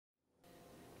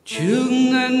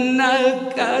죽는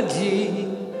날까지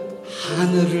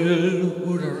하늘을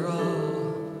우러러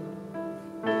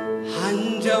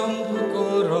한 점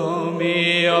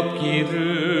부끄러움이 없기를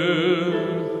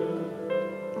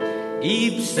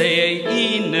잎새에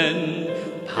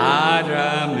있는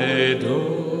바람에도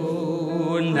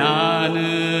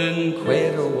나는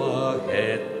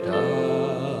괴로워했다.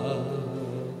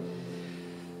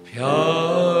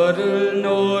 별을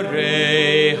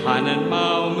노래하는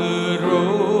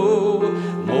마음으로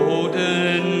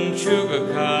모든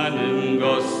죽어가는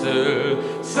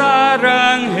것을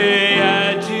사랑해야지.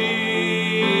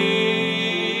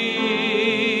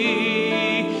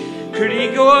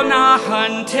 그리고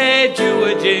나한테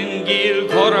주어진 길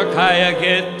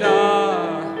걸어가야겠다.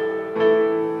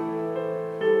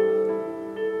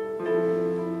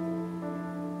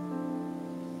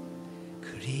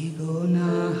 그리고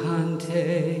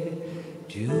나한테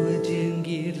주어진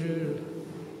길을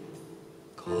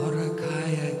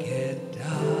걸어가야겠다.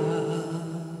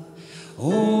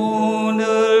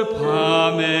 오늘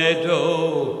밤에도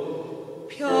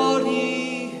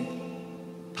별이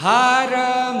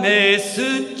바람에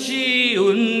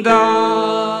스치운다.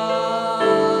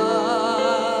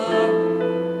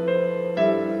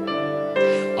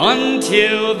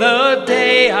 Until the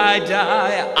day I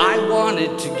die, I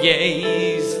wanted to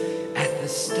gaze at the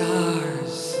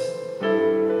stars.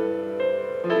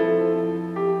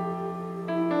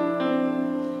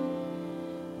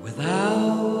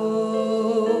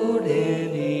 Without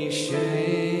any shame,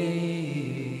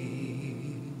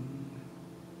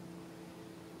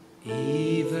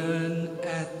 even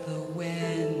at the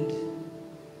wind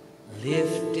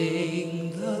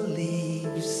lifting the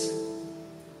leaves.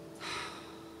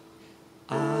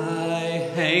 I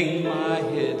hang my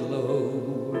head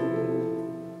low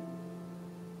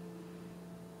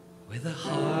with a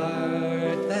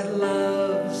heart that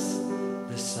loves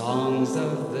the songs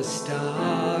of the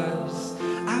stars.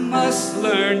 I must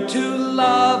learn to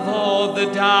love all the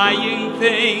dying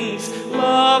things,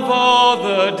 love all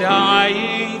the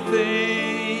dying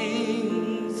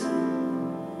things.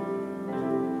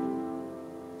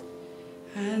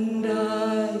 And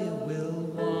I will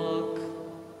walk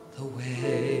the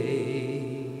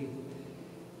way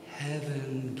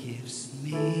heaven gives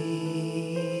me.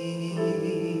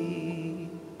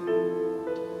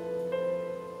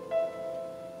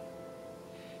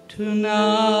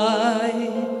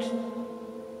 Tonight,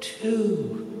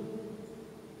 too,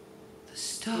 the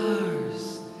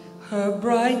stars are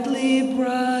brightly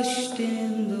brushed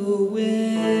in the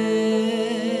wind.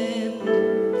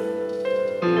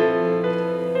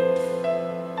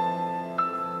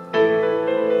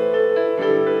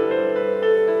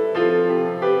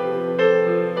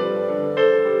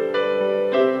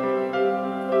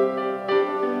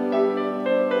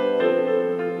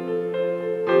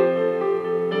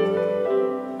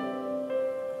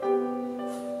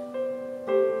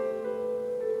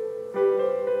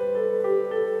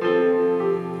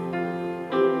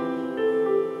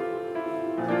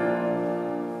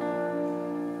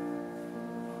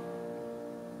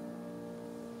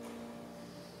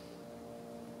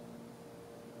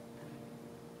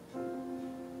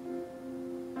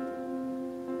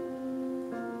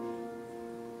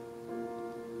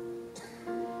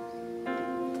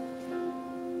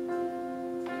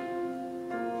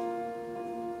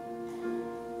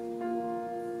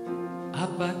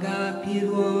 아빠가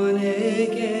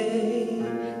필원에게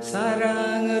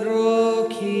사랑으로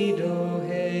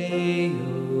기도해요.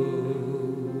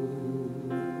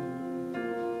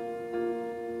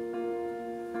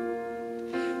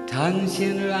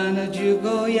 당신을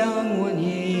안아주고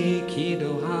영원히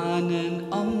기도하는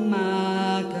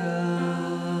엄마가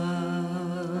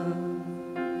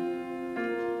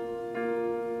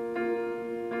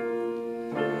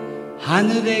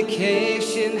하늘에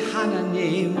계신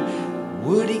하나님,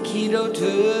 우리 기도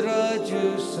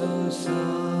들어주소서.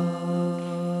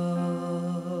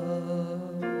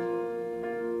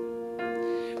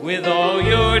 With all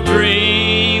your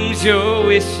dreams, your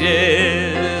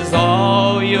wishes,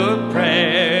 all your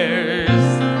prayers,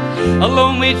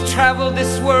 alone we travel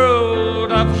this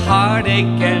world of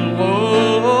heartache and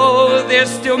woe.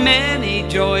 There's still many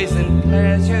joys and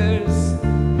pleasures,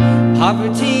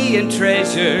 poverty and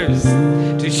treasures,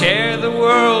 to share the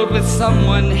world with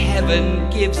someone heaven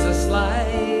gives us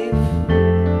life.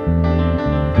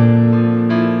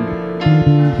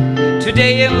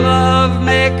 Today in love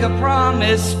make a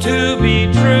promise to be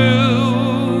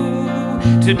true.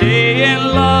 Today in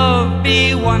love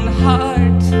be one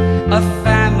heart, a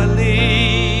family.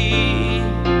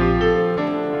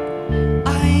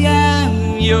 I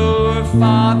am your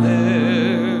father.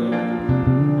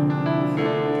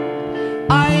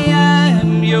 I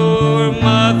am your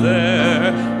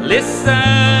mother.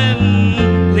 Listen,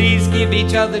 please give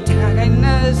each other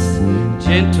kindness,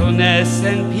 gentleness,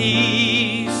 and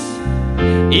peace,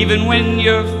 even when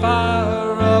you're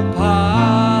far apart.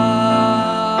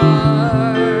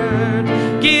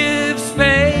 Give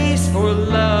space for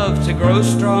love to grow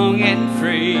strong and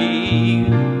free.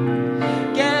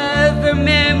 Gather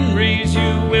memories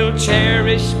you will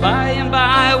cherish by and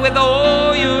by, with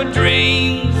all your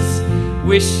dreams,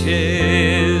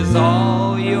 wishes,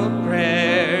 all your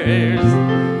prayers.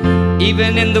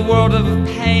 Even in the world of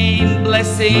pain,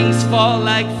 blessings fall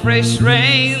like fresh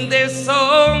rain. There's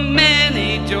so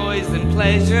many joys and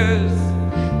pleasures,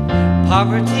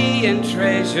 poverty and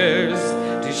treasures,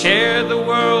 to share the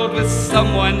world with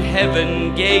someone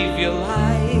heaven gave you life.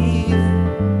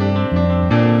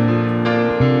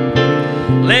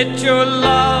 Let your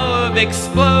love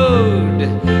explode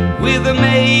with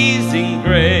amazing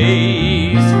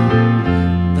grace.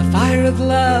 The fire of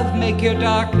love make your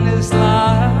darkness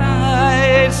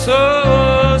light.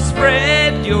 So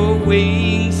spread your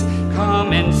wings,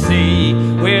 come and see,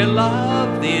 where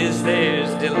love is,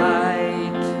 there's delight.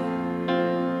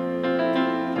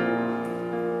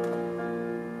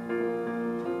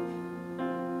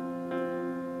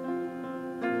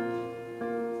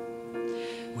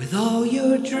 With all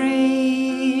your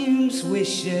dreams,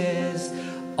 wishes,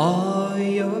 all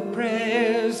your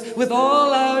prayers, with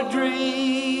all our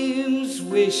dreams,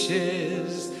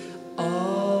 wishes,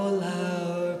 all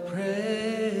our prayers.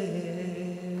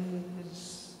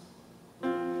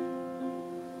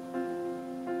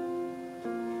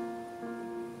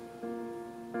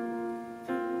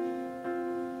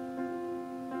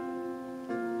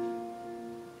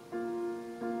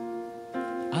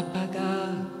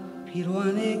 아빠가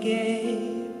필요한 에게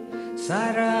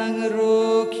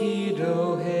사랑으로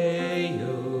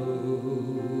기도해요.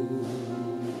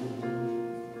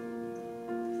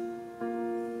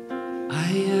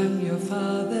 I am your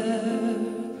father,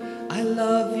 I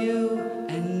love you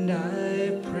and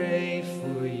I pray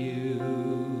for you.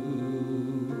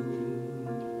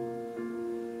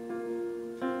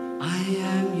 I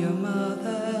am your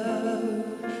mother,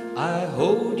 I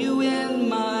hold you in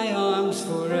my arms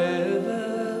forever.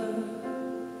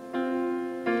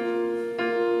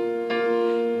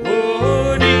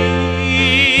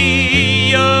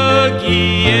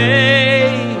 여기에